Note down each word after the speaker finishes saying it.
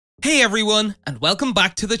Hey everyone, and welcome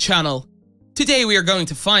back to the channel. Today we are going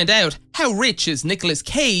to find out how rich is Nicolas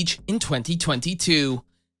Cage in 2022.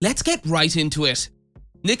 Let's get right into it.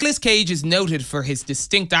 Nicolas Cage is noted for his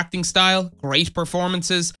distinct acting style, great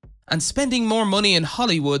performances, and spending more money in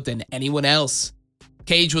Hollywood than anyone else.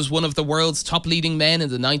 Cage was one of the world's top leading men in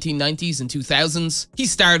the 1990s and 2000s. He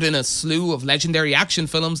starred in a slew of legendary action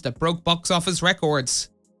films that broke box office records.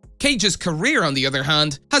 Cage's career, on the other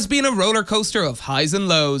hand, has been a roller coaster of highs and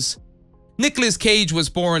lows. Nicolas Cage was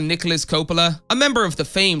born Nicolas Coppola, a member of the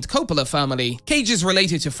famed Coppola family. Cage is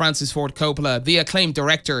related to Francis Ford Coppola, the acclaimed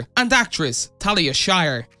director, and actress Talia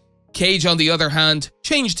Shire. Cage, on the other hand,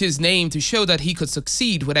 changed his name to show that he could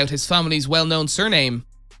succeed without his family's well-known surname.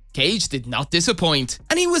 Cage did not disappoint,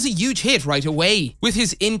 and he was a huge hit right away. With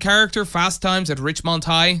his in-character Fast Times at Ridgemont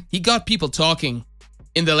High, he got people talking.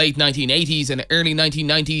 In the late 1980s and early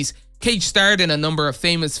 1990s, Cage starred in a number of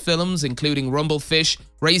famous films including Rumblefish,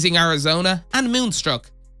 Raising Arizona, and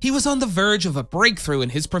Moonstruck. He was on the verge of a breakthrough in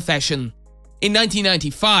his profession. In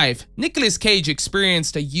 1995, Nicolas Cage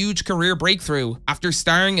experienced a huge career breakthrough. After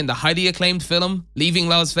starring in the highly acclaimed film Leaving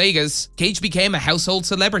Las Vegas, Cage became a household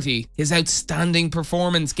celebrity. His outstanding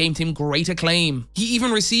performance gained him great acclaim. He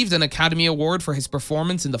even received an Academy Award for his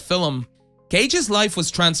performance in the film. Cage's life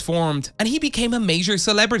was transformed, and he became a major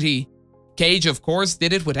celebrity. Cage, of course,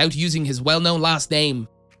 did it without using his well-known last name.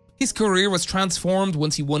 His career was transformed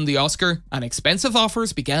once he won the Oscar, and expensive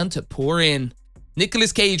offers began to pour in.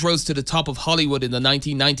 Nicolas Cage rose to the top of Hollywood in the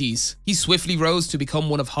 1990s. He swiftly rose to become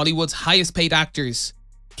one of Hollywood's highest-paid actors.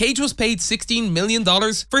 Cage was paid $16 million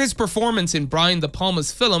for his performance in Brian De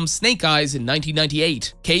Palma's film Snake Eyes in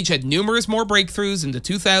 1998. Cage had numerous more breakthroughs in the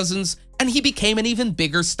 2000s, and he became an even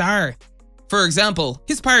bigger star. For example,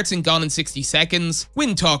 his parts in Gone in 60 Seconds,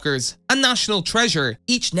 Wind Talkers, and National Treasure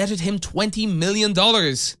each netted him $20 million.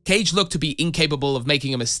 Cage looked to be incapable of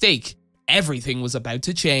making a mistake. Everything was about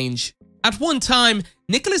to change. At one time,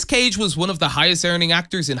 Nicolas Cage was one of the highest earning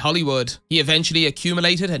actors in Hollywood. He eventually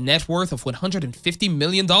accumulated a net worth of $150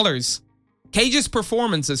 million. Cage's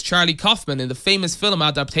performance as Charlie Kaufman in the famous film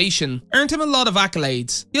adaptation earned him a lot of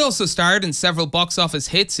accolades. He also starred in several box office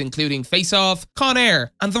hits including Face Off, Con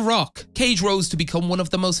Air, and The Rock. Cage rose to become one of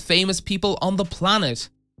the most famous people on the planet.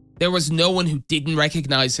 There was no one who didn't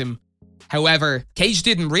recognize him. However, Cage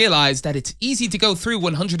didn't realize that it's easy to go through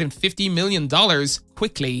 $150 million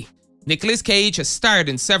quickly. Nicolas Cage has starred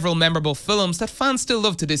in several memorable films that fans still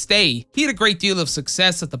love to this day. He had a great deal of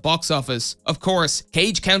success at the box office. Of course,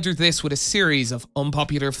 Cage countered this with a series of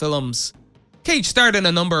unpopular films. Cage starred in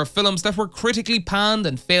a number of films that were critically panned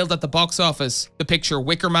and failed at the box office. The picture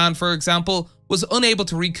Wicker Man, for example, was unable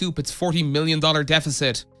to recoup its $40 million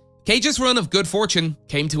deficit. Cage's run of good fortune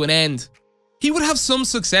came to an end. He would have some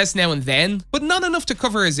success now and then, but not enough to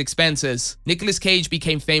cover his expenses. Nicolas Cage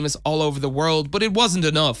became famous all over the world, but it wasn't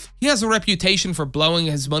enough. He has a reputation for blowing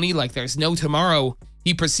his money like there's no tomorrow.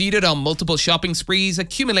 He proceeded on multiple shopping sprees,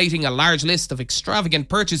 accumulating a large list of extravagant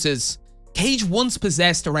purchases. Cage once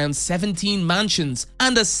possessed around 17 mansions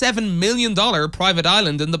and a $7 million private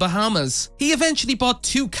island in the Bahamas. He eventually bought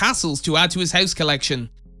 2 castles to add to his house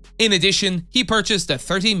collection. In addition, he purchased a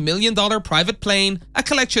 $30 million private plane, a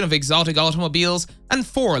collection of exotic automobiles, and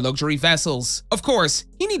 4 luxury vessels. Of course,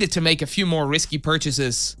 he needed to make a few more risky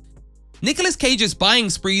purchases. Nicolas Cage's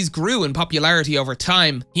buying sprees grew in popularity over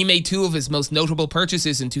time. He made 2 of his most notable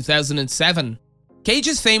purchases in 2007. Cage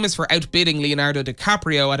is famous for outbidding Leonardo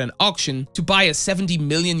DiCaprio at an auction to buy a 70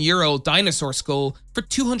 million-year-old dinosaur skull for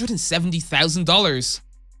 $270,000.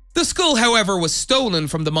 The skull, however, was stolen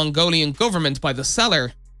from the Mongolian government by the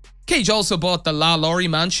seller. Cage also bought the La Laurie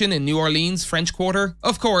mansion in New Orleans, French Quarter.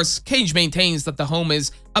 Of course, Cage maintains that the home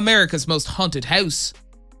is America's most haunted house.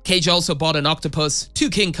 Cage also bought an octopus, 2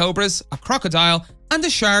 king cobras, a crocodile, and a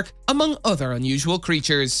shark, among other unusual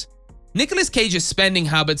creatures. Nicolas Cage's spending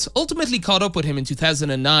habits ultimately caught up with him in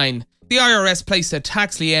 2009. The IRS placed a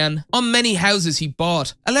tax lien on many houses he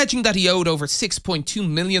bought, alleging that he owed over $6.2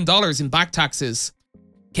 million in back taxes.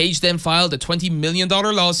 Cage then filed a $20 million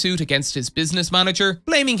lawsuit against his business manager,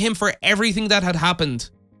 blaming him for everything that had happened.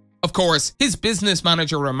 Of course, his business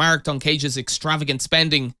manager remarked on Cage's extravagant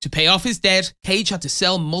spending. To pay off his debt, Cage had to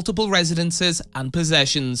sell multiple residences and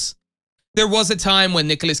possessions. There was a time when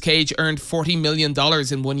Nicolas Cage earned $40 million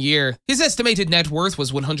in one year. His estimated net worth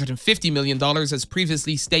was $150 million as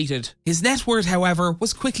previously stated. His net worth, however,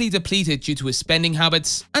 was quickly depleted due to his spending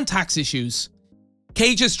habits and tax issues.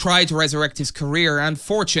 Cage has tried to resurrect his career and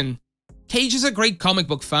fortune. Cage is a great comic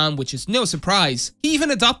book fan, which is no surprise. He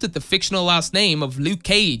even adopted the fictional last name of Luke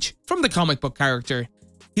Cage from the comic book character.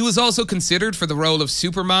 He was also considered for the role of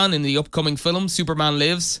Superman in the upcoming film Superman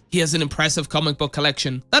Lives. He has an impressive comic book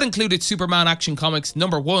collection that included Superman Action Comics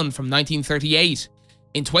 #1 from 1938.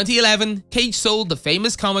 In 2011, Cage sold the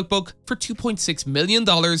famous comic book for $2.6 million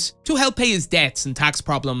to help pay his debts and tax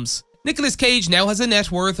problems. Nicolas Cage now has a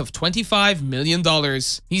net worth of $25 million.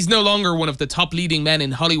 He's no longer one of the top leading men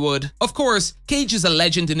in Hollywood. Of course, Cage is a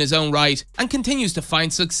legend in his own right and continues to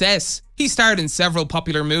find success. He starred in several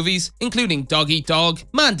popular movies, including Dog Eat Dog,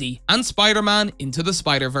 Mandy, and Spider-Man Into the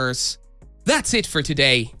Spider-Verse. That's it for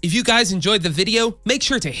today. If you guys enjoyed the video, make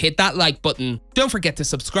sure to hit that like button. Don't forget to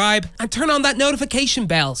subscribe and turn on that notification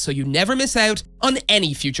bell so you never miss out on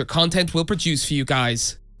any future content we'll produce for you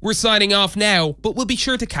guys. We're signing off now, but we'll be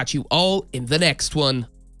sure to catch you all in the next one.